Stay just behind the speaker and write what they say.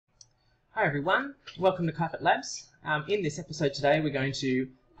Hi everyone, welcome to Carpet Labs. In this episode today we're going to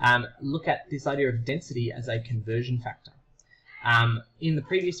look at this idea of density as a conversion factor. In the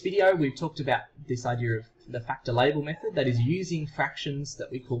previous video we've talked about this idea of the factor label method, that is using fractions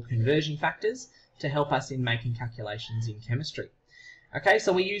that we call conversion factors to help us in making calculations in chemistry. Okay,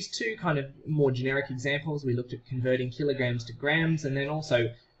 so we used two kind of more generic examples. We looked at converting kilograms to grams, and then also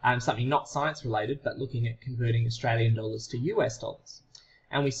something not science related but looking at converting Australian dollars to US dollars.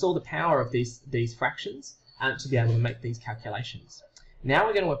 And we saw the power of these fractions to be able to make these calculations. Now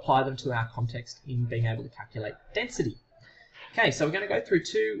we're going to apply them to our context in being able to calculate density. Okay, so we're going to go through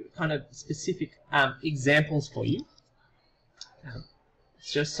two kind of specific examples for you,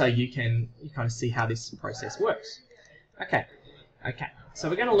 just so you kind of see how this process works. Okay, so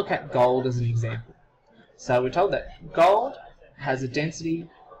we're going to look at gold as an example. So we're told that gold has a density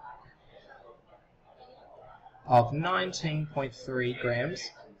of 19.3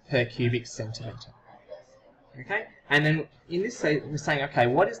 grams per cubic centimetre. Okay, and then in this case we're saying, okay,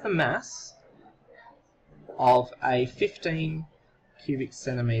 what is the mass of a 15 cubic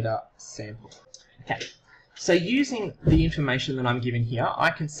centimetre sample? Okay, so using the information that I'm given here, I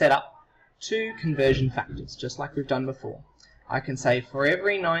can set up two conversion factors, just like we've done before. I can say for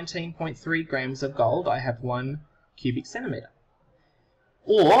every 19.3 grams of gold, I have 1 cubic centimetre.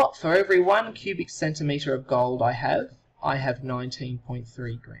 Or, for every 1 cubic centimetre of gold I have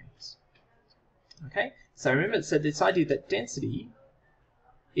 19.3 grams. Okay, so remember it said this idea that density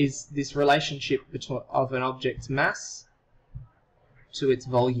is this relationship of an object's mass to its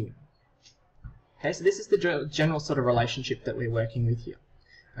volume. Okay, so this is the general sort of relationship that we're working with here.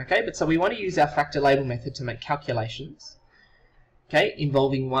 Okay, but so we want to use our factor label method to make calculations, okay,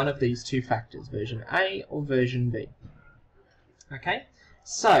 involving one of these two factors, version A or version B. Okay,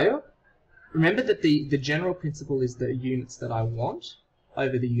 so remember that the general principle is the units that I want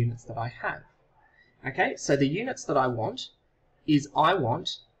over the units that I have. Okay, so the units that I want is I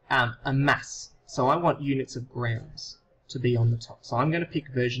want a mass. So I want units of grams to be on the top. So I'm going to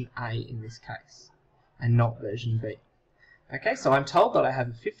pick version A in this case and not version B. Okay, so I'm told that I have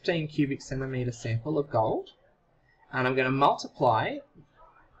a 15 cubic centimetre sample of gold, and I'm going to multiply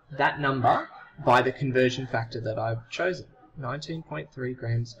that number by the conversion factor that I've chosen. 19.3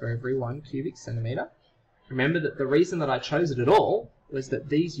 grams for every 1 cubic centimetre. Remember that the reason that I chose it at all was that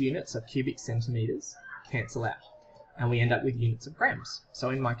these units of cubic centimetres cancel out, and we end up with units of grams. So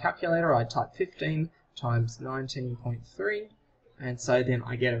in my calculator I type 15 times 19.3, and so then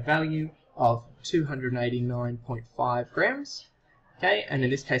I get a value of 289.5 grams. Okay, and in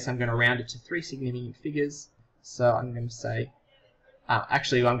this case I'm going to round it to 3 significant figures, so I'm going to say,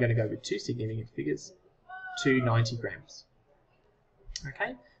 actually I'm going to go with 2 significant figures, 290 grams.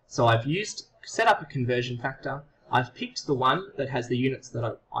 Okay, so I've set up a conversion factor, I've picked the one that has the units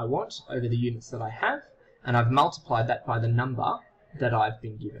that I want over the units that I have, and I've multiplied that by the number that I've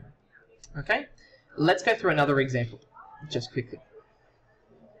been given. Okay, let's go through another example, just quickly.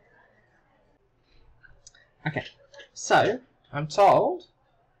 Okay, so I'm told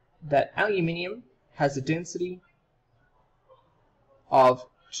that aluminium has a density of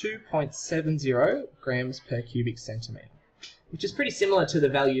 2.70 grams per cubic centimetre, which is pretty similar to the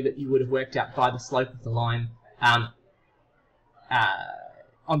value that you would have worked out by the slope of the line in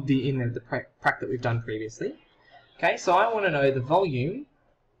the prac that we've done previously. Okay, so I want to know the volume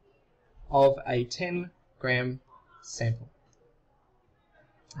of a 10 gram sample.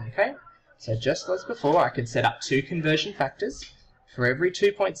 Okay, so just as before, I can set up two conversion factors. For every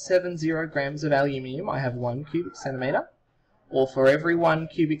 2.70 grams of aluminium, I have 1 cubic centimetre, or for every 1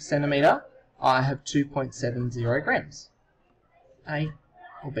 cubic centimetre, I have 2.70 grams. A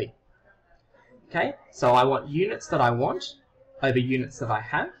or B. Okay, so I want units that I want over units that I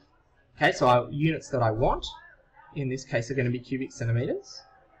have. Okay, so units that I want, in this case, are going to be cubic centimetres.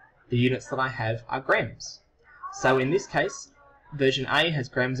 The units that I have are grams. So in this case, version A has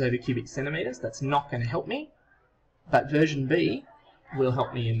grams over cubic centimetres. That's not going to help me, but version B will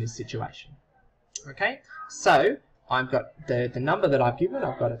help me in this situation. Okay, so I've got the number that I've given.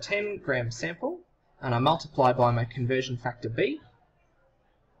 I've got a 10 gram sample, and I multiply by my conversion factor B,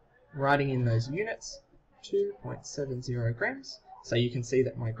 writing in those units, 2.70 grams. So you can see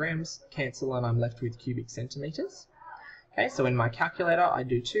that my grams cancel and I'm left with cubic centimetres. Okay, so in my calculator I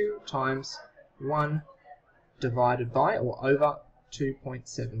do 2 times 1 divided by or over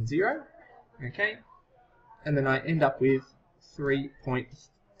 2.70. Okay, and then I end up with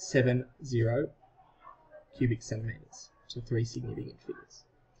 3.70 cubic centimetres, so 3 significant figures.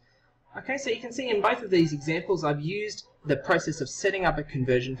 Okay, so you can see in both of these examples I've used the process of setting up a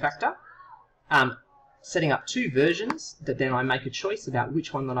conversion factor setting up two versions that then I make a choice about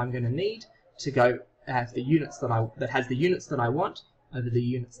which one that I'm going to need to go have the units that has the units that I want over the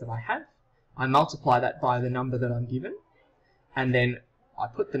units that I have. I multiply that by the number that I'm given, and then I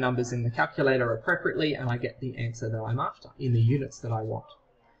put the numbers in the calculator appropriately, and I get the answer that I'm after in the units that I want.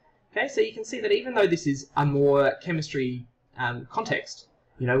 Okay, so you can see that even though this is a more chemistry context,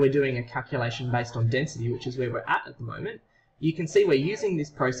 you know, we're doing a calculation based on density, which is where we're at the moment, you can see we're using this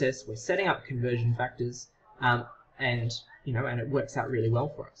process, we're setting up conversion factors, and you know, and it works out really well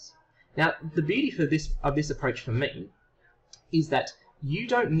for us. Now, the beauty of this approach for me is that you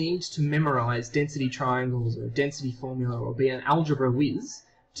don't need to memorize density triangles or density formula or be an algebra whiz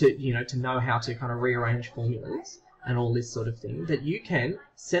to know how to kind of rearrange formulas and all this sort of thing. That you can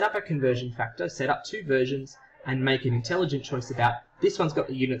set up a conversion factor, set up two versions, and make an intelligent choice about this one's got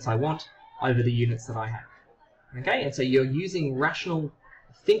the units I want over the units that I have. Okay, and so you're using rational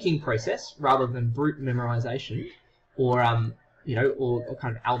thinking process rather than brute memorization or or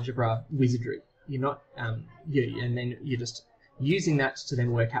kind of algebra wizardry. You're not and then you're just using that to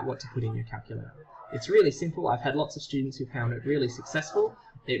then work out what to put in your calculator. It's really simple. I've had lots of students who found it really successful.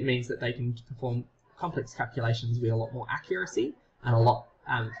 It means that they can perform complex calculations with a lot more accuracy and a lot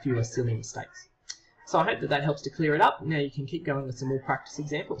fewer silly mistakes. So I hope that helps to clear it up. Now you can keep going with some more practice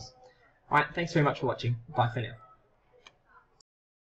examples. Alright, thanks very much for watching. Bye for now.